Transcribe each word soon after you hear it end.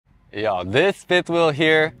Yo, this fifth wheel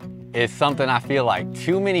here is something I feel like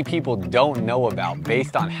too many people don't know about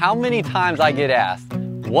based on how many times I get asked,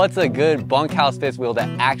 what's a good bunkhouse fifth wheel that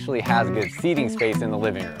actually has good seating space in the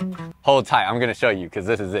living room? Hold tight, I'm gonna show you because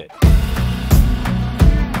this is it.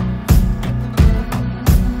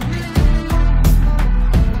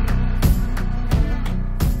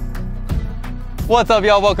 What's up,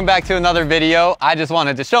 y'all? Welcome back to another video. I just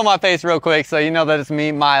wanted to show my face real quick so you know that it's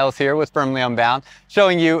me, Myles, here with Firmly Unbound,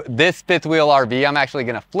 showing you this fifth wheel RV. I'm actually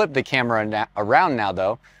gonna flip the camera around now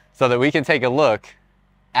though, so that we can take a look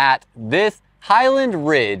at this Highland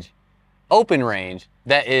Ridge Open Range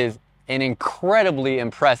that is an incredibly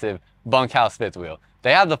impressive bunkhouse fifth wheel.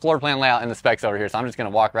 They have the floor plan layout and the specs over here, so I'm just gonna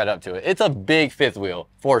walk right up to it. It's a big fifth wheel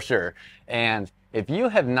for sure. And if you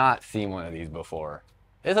have not seen one of these before,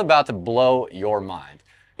 it's about to blow your mind.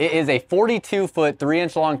 It is a 42-foot,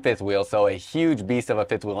 3-inch long fifth wheel, so a huge beast of a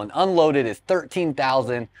fifth wheel, and unloaded is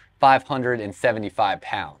 13,575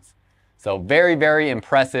 pounds. So very, very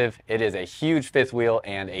impressive. It is a huge fifth wheel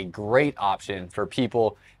and a great option for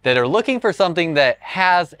people that are looking for something that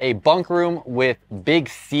has a bunk room with big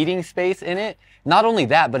seating space in it. Not only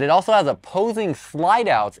that, but it also has opposing slide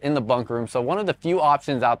outs in the bunk room. So one of the few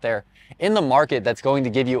options out there in the market that's going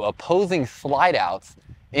to give you opposing slide outs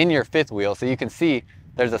in your fifth wheel. So you can see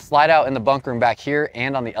there's a slide out in the bunk room back here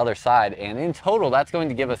and on the other side. And in total, that's going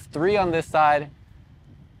to give us 3 on this side.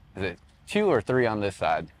 Is it 2 or 3 on this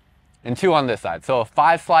side? And 2 on this side. So a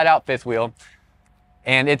 5 slide out fifth wheel.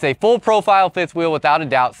 And it's a full profile fifth wheel without a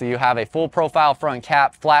doubt. So you have a full profile front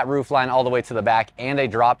cap, flat roof line all the way to the back, and a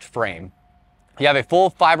dropped frame. You have a full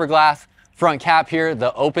fiberglass front cap here,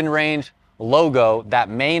 the Open Range logo. That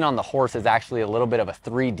mane on the horse is actually a little bit of a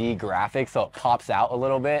 3D graphic, so it pops out a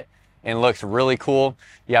little bit and looks really cool.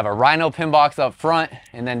 You have a Rhino pin box up front,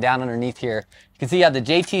 and then down underneath here, you can see you have the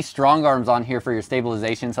JT strong arms on here for your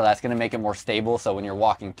stabilization, so that's gonna make it more stable, so when you're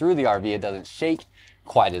walking through the RV, it doesn't shake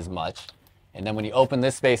quite as much. And then when you open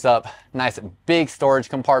this space up, nice big storage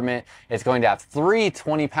compartment. It's going to have 3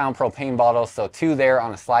 20-pound propane bottles, so 2 there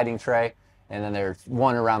on a sliding tray, and then there's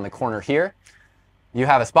 1 around the corner here. You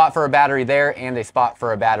have a spot for a battery there and a spot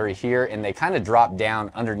for a battery here, and they kind of drop down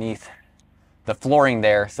underneath the flooring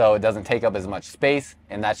there so it doesn't take up as much space,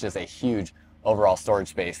 and that's just a huge overall storage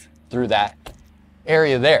space through that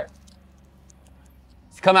area there.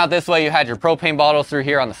 So come out this way, you had your propane bottles through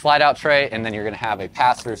here on the slide out tray, and then you're gonna have a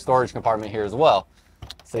pass-through storage compartment here as well.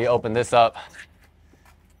 So you open this up,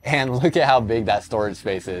 and look at how big that storage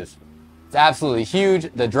space is. It's absolutely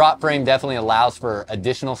huge. The drop frame definitely allows for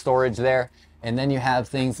additional storage there. And then you have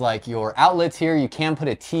things like your outlets here. You can put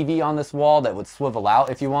a TV on this wall that would swivel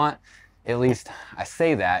out if you want. At least I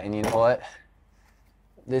say that, and you know what?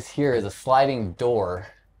 This here is a sliding door,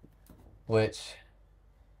 which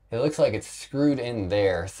it looks like it's screwed in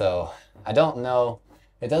there. So I don't know.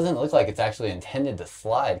 It doesn't look like it's actually intended to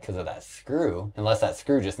slide because of that screw, unless that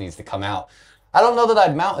screw just needs to come out. I don't know that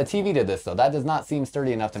I'd mount a TV to this though. That does not seem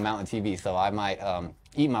sturdy enough to mount a TV, so I might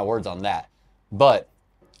eat my words on that. But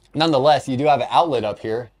nonetheless, you do have an outlet up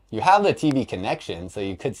here. You have the TV connection, so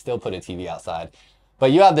you could still put a TV outside.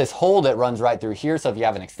 But you have this hole that runs right through here, so if you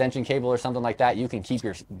have an extension cable or something like that, you can keep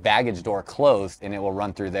your baggage door closed and it will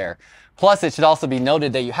run through there. Plus, it should also be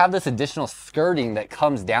noted that you have this additional skirting that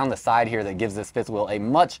comes down the side here that gives this fifth wheel a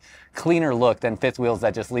much cleaner look than fifth wheels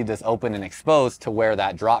that just leave this open and exposed to where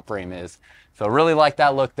that drop frame is. So really like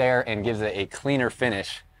that look there and gives it a cleaner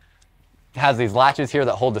finish. It has these latches here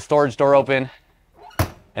that hold the storage door open,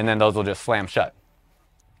 and then those will just slam shut.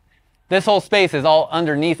 This whole space is all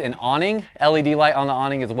underneath an awning, LED light on the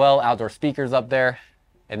awning as well, outdoor speakers up there,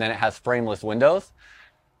 and then it has frameless windows.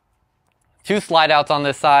 2 slide outs on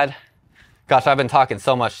this side. Gosh, I've been talking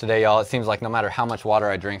so much today, y'all. It seems like no matter how much water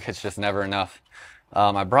I drink, it's just never enough.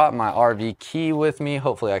 I brought my RV key with me.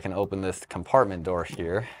 Hopefully I can open this compartment door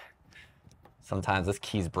here. Sometimes this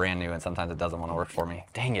key's brand new and sometimes it doesn't want to work for me.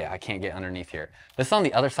 Dang it, I can't get underneath here. This is on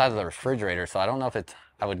the other side of the refrigerator, so I don't know if it's,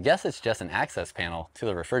 I would guess it's just an access panel to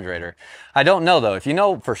the refrigerator. I don't know though. If you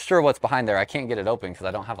know for sure what's behind there, I can't get it open because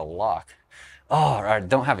I don't have a lock. Oh, I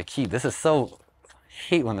don't have a key. This is so, I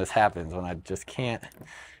hate when this happens, when I just can't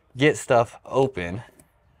get stuff open.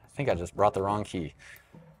 I think I just brought the wrong key.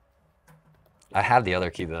 I have the other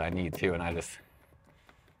key that I need too, and I just,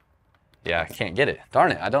 yeah, I can't get it.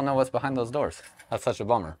 Darn it, I don't know what's behind those doors. That's such a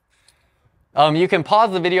bummer. You can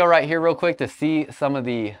pause the video right here real quick to see some of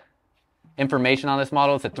the information on this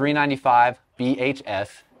model. It's a 395 BHS.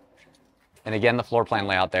 And again, the floor plan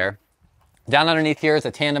layout there. Down underneath here is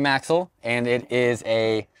a tandem axle, and it is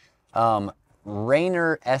a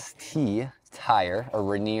Rainer ST tire, a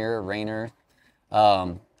Rainer.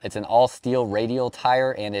 It's an all steel radial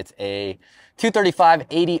tire, and it's a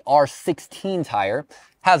 235/80R16 tire.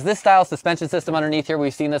 Has this style suspension system underneath here.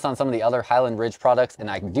 We've seen this on some of the other Highland Ridge products, and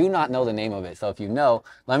I do not know the name of it. So if you know,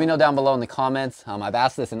 let me know down below in the comments. I've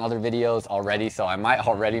asked this in other videos already, so I might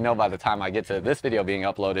already know by the time I get to this video being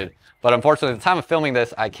uploaded. But unfortunately, at the time of filming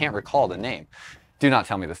this, I can't recall the name. Do not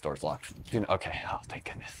tell me this door's locked. Okay, oh, thank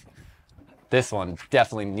goodness. This one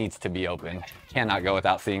definitely needs to be open. Cannot go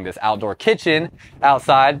without seeing this outdoor kitchen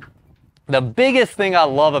outside. The biggest thing I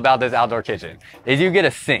love about this outdoor kitchen is you get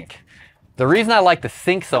a sink. The reason I like the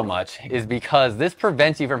sink so much is because this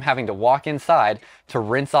prevents you from having to walk inside to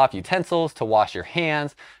rinse off utensils, to wash your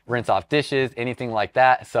hands, rinse off dishes, anything like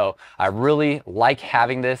that. So I really like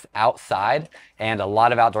having this outside, and a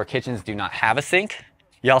lot of outdoor kitchens do not have a sink.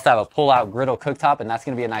 You also have a pull-out griddle cooktop, and that's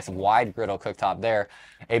going to be a nice wide griddle cooktop there.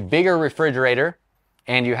 A bigger refrigerator,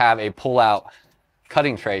 and you have a pull-out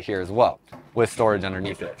cutting tray here as well with storage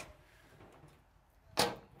underneath it.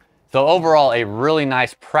 So overall, a really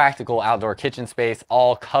nice practical outdoor kitchen space,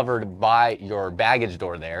 all covered by your baggage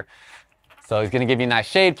door there. So it's going to give you a nice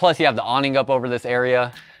shade, plus you have the awning up over this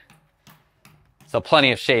area. So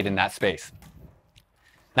plenty of shade in that space.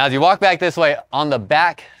 Now, as you walk back this way, on the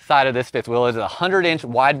back side of this fifth wheel is a 100-inch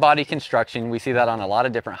wide body construction. We see that on a lot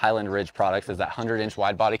of different Highland Ridge products, is that 100-inch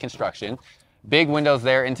wide body construction. Big windows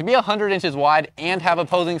there, and to be 100 inches wide and have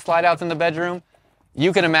opposing slide outs in the bedroom,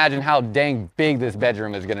 you can imagine how dang big this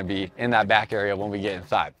bedroom is going to be in that back area when we get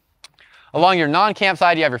inside. Along your non-camp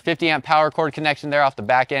side, you have your 50-amp power cord connection there off the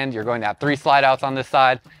back end. You're going to have 3 slide outs on this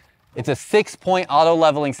side. It's a 6-point auto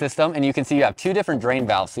leveling system, and you can see you have 2 different drain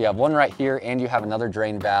valves. So you have one right here, and you have another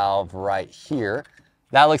drain valve right here.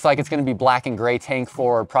 That looks like it's going to be black and gray tank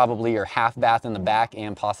for probably your half bath in the back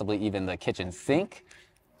and possibly even the kitchen sink.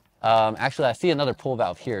 Actually, I see another pull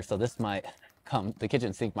valve here, so this might come, the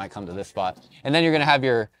kitchen sink might come to this spot. And then you're going to have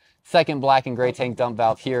your second black and gray tank dump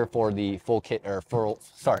valve here for the full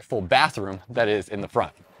full bathroom that is in the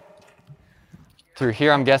front. Through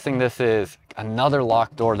here, I'm guessing this is another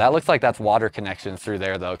locked door. That looks like that's water connections through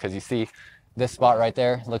there though, because you see this spot right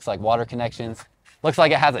there, looks like water connections. Looks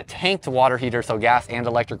like it has a tanked water heater, so gas and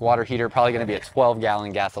electric water heater. Probably going to be a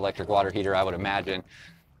 12-gallon gas electric water heater, I would imagine.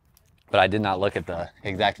 But I did not look at the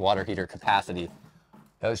exact water heater capacity.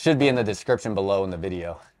 It should be in the description below in the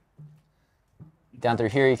video. Down through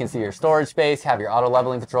here, you can see your storage space, have your auto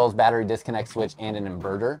leveling controls, battery disconnect switch, and an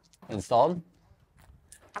inverter installed.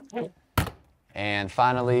 And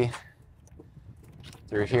finally,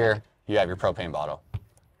 through here, you have your propane bottle.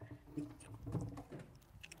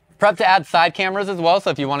 Prep to add side cameras as well,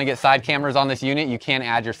 so if you want to get side cameras on this unit, you can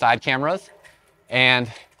add your side cameras. And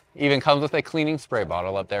even comes with a cleaning spray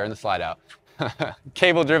bottle up there in the slide out.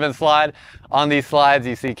 Cable driven slide on these slides.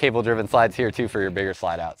 You see cable driven slides here too for your bigger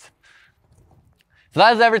slide outs. So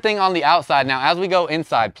that is everything on the outside. Now, as we go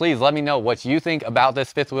inside, please let me know what you think about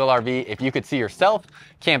this fifth wheel RV. If you could see yourself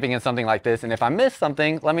camping in something like this, and if I missed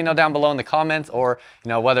something, let me know down below in the comments, or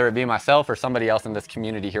whether it be myself or somebody else in this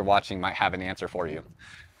community here watching might have an answer for you.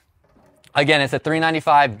 Again, it's a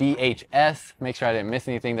 395 BHS. Make sure I didn't miss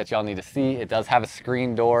anything that y'all need to see. It does have a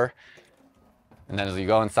screen door. And then as you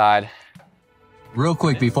go inside. Real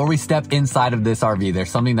quick, before we step inside of this RV, there's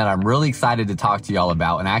something that I'm really excited to talk to y'all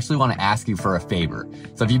about, and I actually want to ask you for a favor.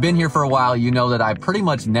 So if you've been here for a while, you know that I pretty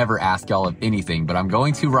much never ask y'all of anything, but I'm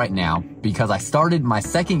going to right now because I started my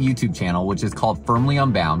second YouTube channel, which is called Firmly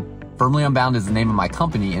Unbound. Firmly Unbound is the name of my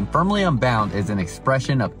company, and Firmly Unbound is an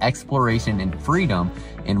expression of exploration and freedom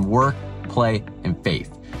in work, play, and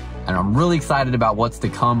faith. And I'm really excited about what's to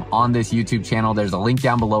come on this YouTube channel. There's a link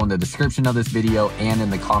down below in the description of this video and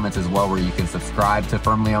in the comments as well, where you can subscribe to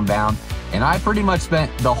Firmly Unbound. And I pretty much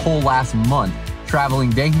spent the whole last month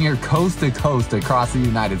traveling dang near coast to coast across the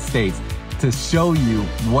United States to show you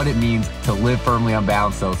what it means to live firmly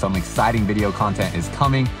unbound. So some exciting video content is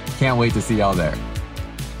coming. Can't wait to see y'all there.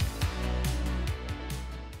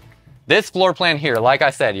 This floor plan here, like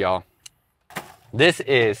I said, y'all, this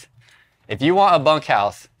is, if you want a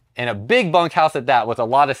bunkhouse, and a big bunkhouse at that with a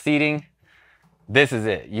lot of seating, this is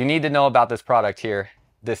it. You need to know about this product here.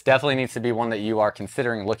 This definitely needs to be one that you are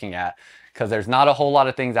considering looking at, because there's not a whole lot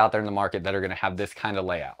of things out there in the market that are going to have this kind of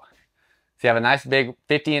layout. So you have a nice big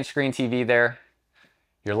 50-inch screen TV there.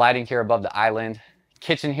 Your lighting here above the island.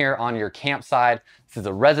 Kitchen here on your campsite. This is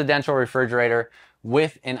a residential refrigerator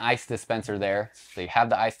with an ice dispenser there. So you have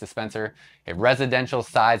the ice dispenser, a residential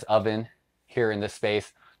size oven here in this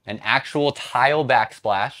space, an actual tile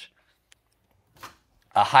backsplash,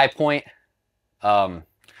 a high point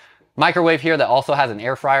microwave here that also has an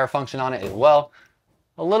air fryer function on it as well.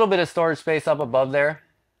 A little bit of storage space up above there.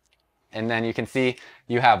 And then you can see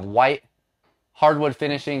you have white hardwood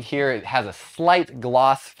finishing here. It has a slight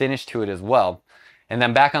gloss finish to it as well. And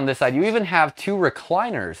then back on this side, you even have two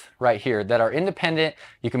recliners right here that are independent.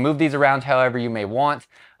 You can move these around however you may want.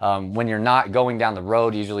 When you're not going down the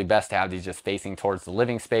road, usually best to have these just facing towards the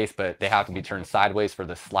living space, but they have to be turned sideways for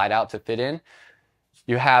the slide out to fit in.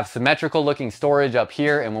 You have symmetrical looking storage up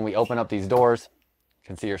here, and when we open up these doors, you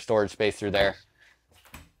can see your storage space through there.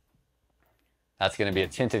 That's going to be a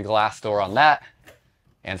tinted glass door on that,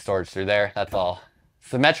 and storage through there. That's all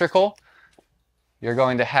symmetrical. You're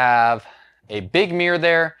going to have a big mirror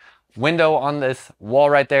there, window on this wall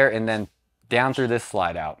right there, and then down through this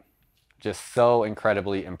slide out. Just so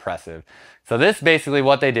incredibly impressive. So this basically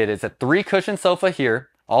what they did is a 3-cushion sofa here,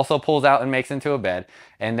 also pulls out and makes into a bed.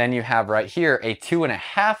 And then you have right here a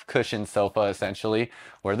 2.5 cushion sofa essentially,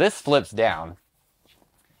 where this flips down.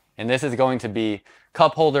 And this is going to be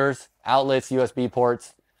cup holders, outlets, USB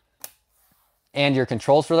ports, and your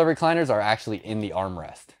controls for the recliners are actually in the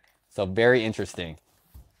armrest. So very interesting.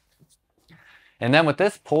 And then with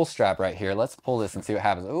this pull strap right here, let's pull this and see what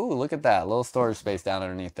happens. Ooh, look at that little storage space down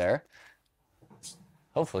underneath there.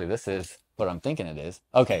 Hopefully this is what I'm thinking it is.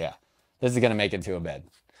 Okay, yeah, this is gonna make into a bed.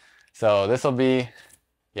 So this will be,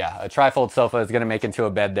 yeah, a trifold sofa is gonna make into a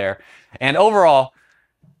bed there. And overall,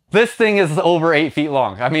 this thing is over 8 feet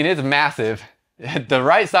long. I mean, it's massive. The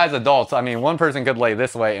right size adults, I mean, one person could lay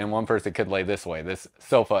this way and one person could lay this way. This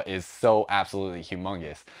sofa is so absolutely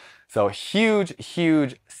humongous. So huge,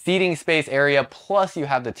 huge seating space area, plus you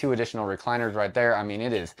have the 2 additional recliners right there. I mean,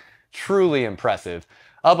 it is truly impressive.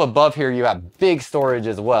 Up above here, you have big storage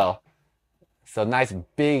as well. So nice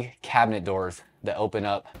big cabinet doors that open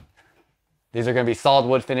up. These are gonna be solid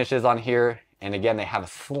wood finishes on here. And again, they have a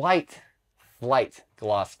slight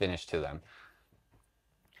gloss finish to them.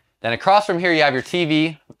 Then across from here, you have your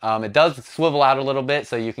TV. It does swivel out a little bit,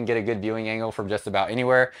 so you can get a good viewing angle from just about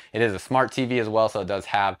anywhere. It is a smart TV as well, so it does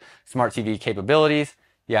have smart TV capabilities.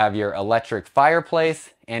 You have your electric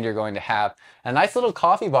fireplace, and you're going to have a nice little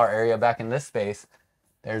coffee bar area back in this space.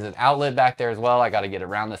 There's an outlet back there as well. I got to get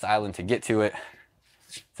around this island to get to it.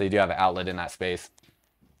 So you do have an outlet in that space.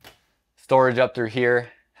 Storage up through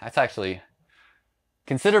here. That's actually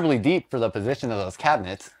considerably deep for the position of those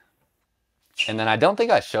cabinets. And then I don't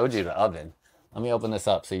think I showed you the oven. Let me open this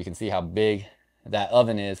up so you can see how big that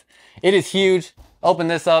oven is. It is huge. Open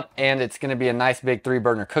this up and it's going to be a nice big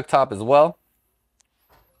 3-burner cooktop as well.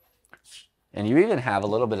 And you even have a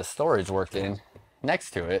little bit of storage worked in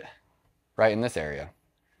next to it, right in this area.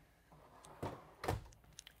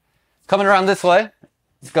 Coming around this way,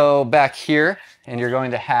 let's go back here and you're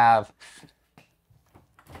going to have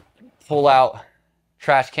pull out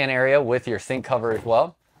trash can area with your sink cover as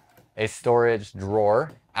well. A storage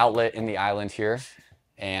drawer outlet in the island here,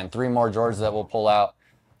 and 3 more drawers that will pull out,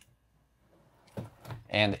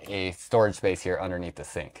 and a storage space here underneath the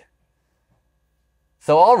sink.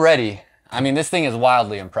 So already, I mean, this thing is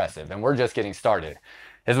wildly impressive, and we're just getting started.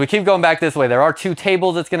 As we keep going back this way, there are 2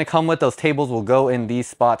 tables that's going to come with. Those tables will go in these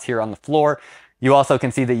spots here on the floor. You also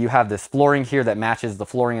can see that you have this flooring here that matches the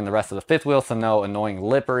flooring in the rest of the fifth wheel, so no annoying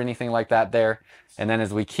lip or anything like that there. And then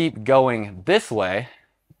as we keep going this way,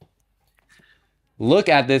 look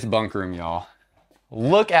at this bunk room, y'all.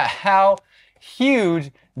 Look at how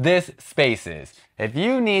huge this space is. If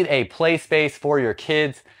you need a play space for your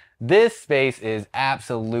kids, this space is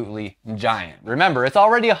absolutely giant. Remember, it's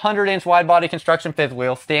already a 100-inch wide body construction fifth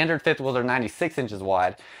wheel. Standard fifth wheels are 96 inches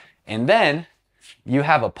wide. And then you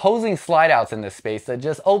have opposing slide outs in this space that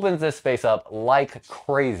just opens this space up like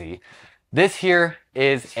crazy. This here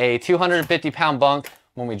is a 250-pound bunk.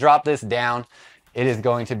 When we drop this down, it is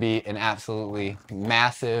going to be an absolutely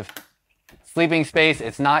massive sleeping space.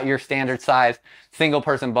 It's not your standard size single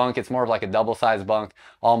person bunk. It's more of like a double size bunk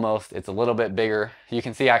almost. It's a little bit bigger. You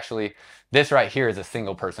can see actually this right here is a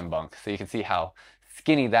single person bunk. So you can see how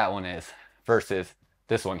skinny that one is versus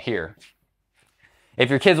this one here. If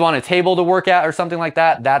your kids want a table to work at or something like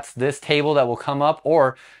that, that's this table that will come up,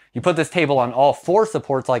 or you put this table on all 4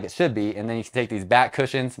 supports like it should be, and then you can take these back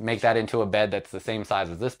cushions, make that into a bed that's the same size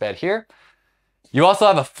as this bed here. You also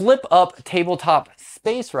have a flip up tabletop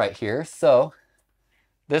space right here. So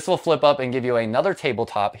this will flip up and give you another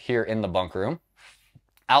tabletop here in the bunk room.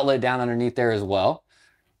 Outlet down underneath there as well.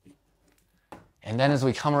 And then as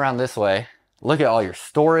we come around this way, look at all your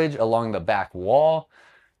storage along the back wall.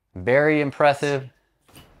 Very impressive.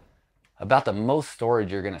 About the most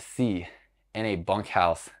storage you're gonna see in a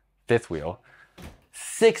bunkhouse fifth wheel.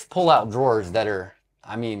 6 pull-out drawers that are,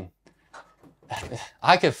 I mean,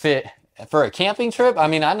 I could fit for a camping trip. I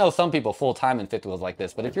mean, I know some people full-time in fifth wheels like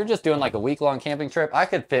this, but if you're just doing like a week-long camping trip, I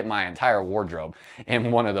could fit my entire wardrobe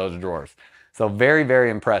in one of those drawers. So very, very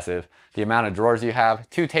impressive. The amount of drawers you have,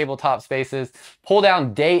 2 tabletop spaces, pull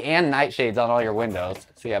down day and night shades on all your windows.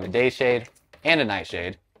 So you have a day shade and a night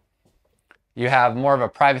shade. You have more of a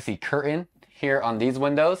privacy curtain here on these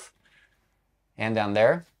windows and down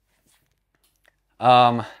there.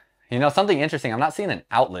 You know, something interesting, I'm not seeing an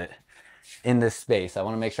outlet in this space. I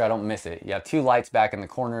want to make sure I don't miss it. You have 2 lights back in the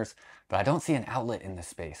corners, but I don't see an outlet in this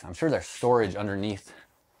space. I'm sure there's storage underneath.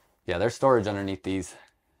 Yeah, there's storage underneath these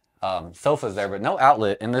sofas there, but no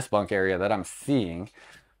outlet in this bunk area that I'm seeing.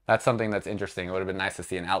 That's something that's interesting. It would have been nice to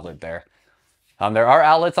see an outlet there. There are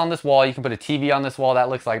outlets on this wall. You can put a TV on this wall. That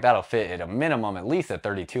looks like that'll fit at a minimum, at least a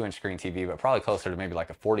 32-inch screen TV, but probably closer to maybe like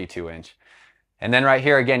a 42-inch. And then right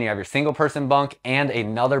here, again, you have your single person bunk and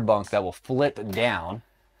another bunk that will flip down.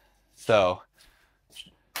 So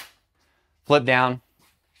flip down,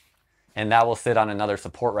 and that will sit on another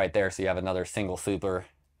support right there. So you have another single super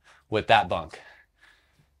with that bunk.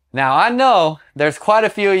 Now I know there's quite a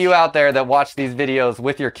few of you out there that watch these videos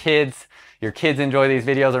with your kids. Your kids enjoy these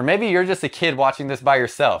videos, or maybe you're just a kid watching this by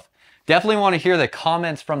yourself. Definitely want to hear the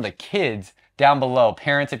comments from the kids down below.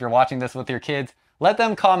 Parents, if you're watching this with your kids, let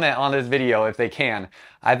them comment on this video if they can.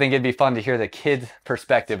 I think it'd be fun to hear the kids'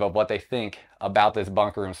 perspective of what they think about this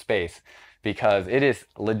bunk room space, because it is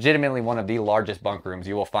legitimately one of the largest bunk rooms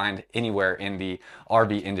you will find anywhere in the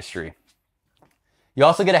RV industry. You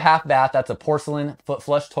also get a half bath. That's a porcelain foot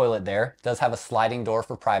flush toilet there. It does have a sliding door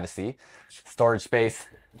for privacy. Storage space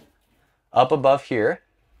up above here.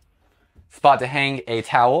 Spot to hang a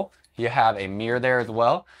towel. You have a mirror there as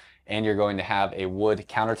well. And you're going to have a wood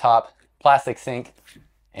countertop, plastic sink,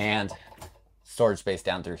 and storage space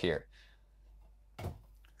down through here.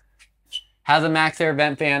 Has a max air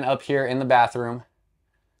vent fan up here in the bathroom.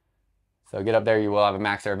 So get up there, you will have a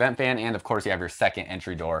max air vent fan, and of course you have your second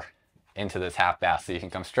entry door into this half bath, so you can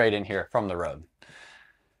come straight in here from the road.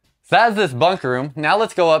 So that's this bunk room. Now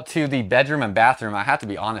let's go up to the bedroom and bathroom. I have to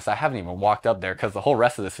be honest, I haven't even walked up there because the whole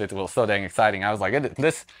rest of this fifth wheel is so dang exciting. I was like,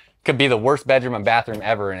 this could be the worst bedroom and bathroom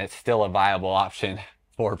ever, and it's still a viable option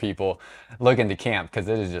for people looking to camp because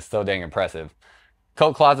it is just so dang impressive.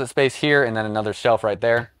 Coat closet space here, and then another shelf right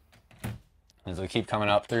there. As we keep coming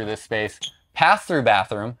up through this space, pass-through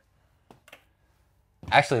bathroom.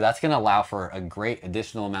 Actually, that's going to allow for a great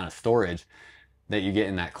additional amount of storage that you get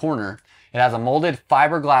in that corner. It has a molded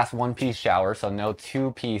fiberglass one-piece shower, so no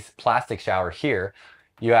 2-piece plastic shower here.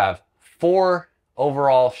 You have 4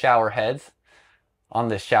 overall shower heads on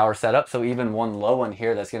this shower setup, so even one low one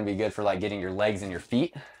here that's going to be good for like getting your legs and your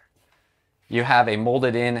feet. You have a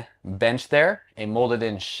molded in bench there, a molded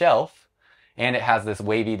in shelf, and it has this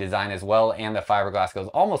wavy design as well, and the fiberglass goes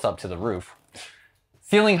almost up to the roof.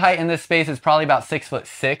 Ceiling height in this space is probably about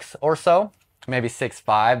 6'6" or so, maybe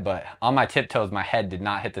 6'5", but on my tiptoes, my head did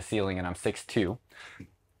not hit the ceiling, and I'm 6'2".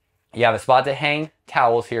 You have a spot to hang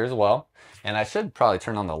towels here as well, and I should probably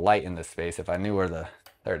turn on the light in this space if I knew where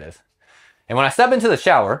there it is. And when I step into the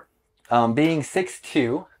shower, being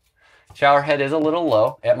 6'2", shower head is a little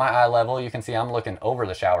low at my eye level. You can see I'm looking over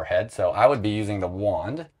the shower head, so I would be using the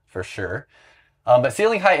wand for sure. But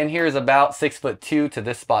ceiling height in here is about 6'2" to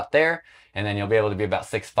this spot there, and then you'll be able to be about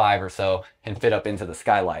 6'5" or so and fit up into the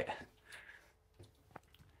skylight.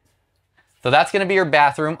 So that's going to be your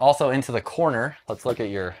bathroom. Also into the corner, let's look at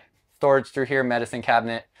your storage through here, medicine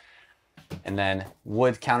cabinet, and then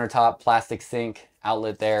wood countertop, plastic sink,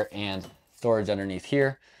 outlet there, and storage underneath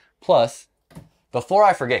here. Plus, before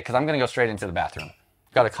I forget, because I'm going to go straight into the bathroom,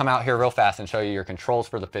 got to come out here real fast and show you your controls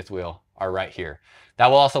for the fifth wheel are right here. That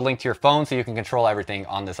will also link to your phone, so you can control everything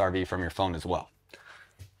on this RV from your phone as well.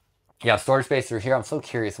 You have storage space through here. I'm so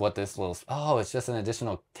curious what this little, oh, it's just an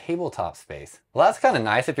additional tabletop space. Well, that's kind of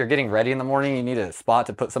nice. If you're getting ready in the morning, you need a spot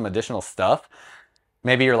to put some additional stuff.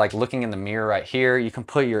 Maybe you're like looking in the mirror right here. You can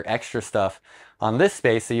put your extra stuff on this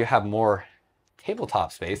space so you have more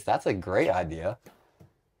tabletop space. That's a great idea.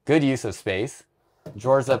 Good use of space.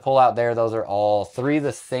 Drawers that pull out there, those are all 3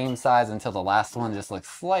 the same size until the last one just looks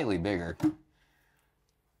slightly bigger.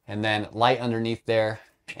 And then light underneath there,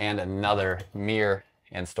 and another mirror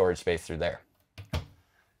and storage space through there.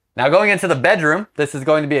 Now going into the bedroom, this is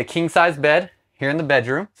going to be a king size bed here in the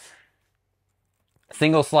bedroom.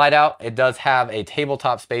 Single slide out. It does have a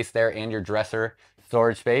tabletop space there and your dresser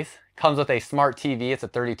storage space. Comes with a smart TV. It's a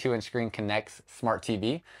 32-inch screen, connects smart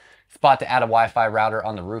TV. Spot to add a Wi-Fi router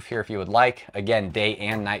on the roof here if you would like. Again, day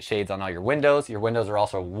and night shades on all your windows. Your windows are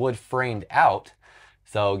also wood framed out,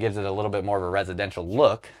 so it gives it a little bit more of a residential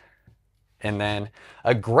look. And then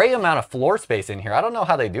a great amount of floor space in here. I don't know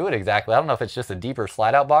how they do it exactly. I don't know if it's just a deeper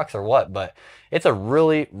slide out box or what, but it's a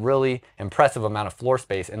really, really impressive amount of floor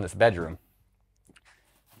space in this bedroom.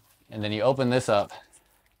 And then you open this up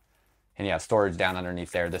and you have storage down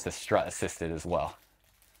underneath there. This is strut assisted as well.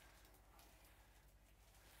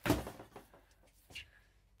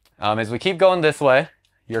 As we keep going this way,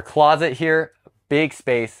 your closet here, big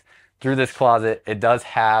space through this closet. It does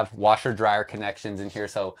have washer dryer connections in here.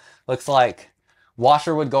 So looks like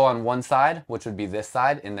washer would go on one side, which would be this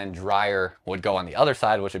side, and then dryer would go on the other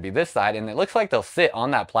side, which would be this side. And it looks like they'll sit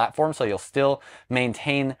on that platform, so you'll still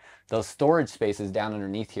maintain those storage spaces down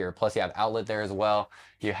underneath here. Plus you have outlet there as well.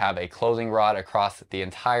 You have a clothing rod across the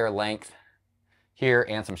entire length here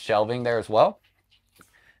and some shelving there as well.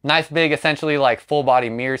 Nice big, essentially like full body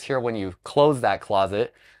mirrors here when you close that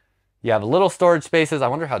closet. You have little storage spaces. I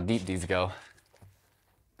wonder how deep these go.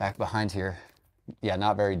 Back behind here. Yeah,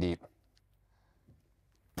 not very deep.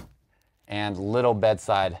 And little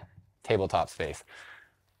bedside tabletop space.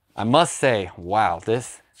 I must say, wow,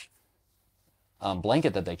 this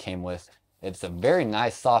blanket that they came with, it's a very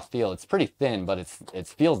nice soft feel. It's pretty thin, but it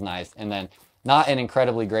feels nice. And then not an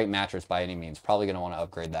incredibly great mattress by any means. Probably gonna wanna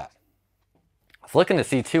upgrade that. I was looking to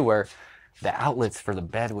see too where the outlets for the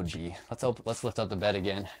bed would be. Let's lift up the bed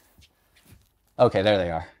again. Okay, there they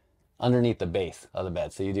are. Underneath the base of the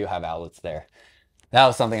bed. So you do have outlets there. That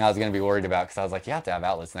was something I was gonna be worried about because I was like, you have to have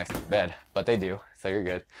outlets next to the bed, but they do, so you're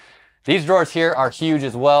good. These drawers here are huge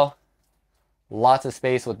as well. Lots of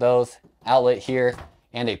space with those. Outlet here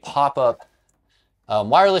and a pop-up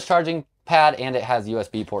wireless charging pad, and it has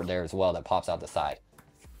USB port there as well that pops out the side.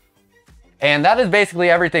 And that is basically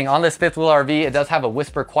everything on this fifth wheel RV. It does have a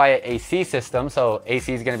whisper quiet AC system, so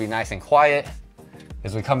AC is gonna be nice and quiet.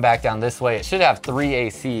 As we come back down this way, it should have 3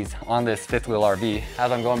 ACs on this fifth wheel RV.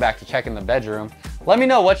 As I'm going back to check in the bedroom, let me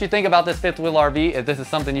know what you think about this fifth wheel RV. If this is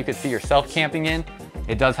something you could see yourself camping in.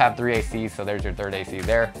 It does have 3 ACs, so there's your third AC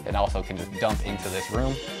there. It also can just dump into this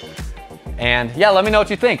room. And yeah, let me know what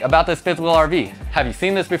you think about this fifth wheel RV. Have you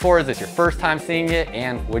seen this before? Is this your first time seeing it?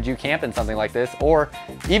 And would you camp in something like this or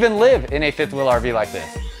even live in a fifth wheel RV like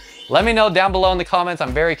this? Let me know down below in the comments.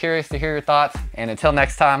 I'm very curious to hear your thoughts. And until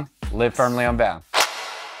next time, live firmly unbound.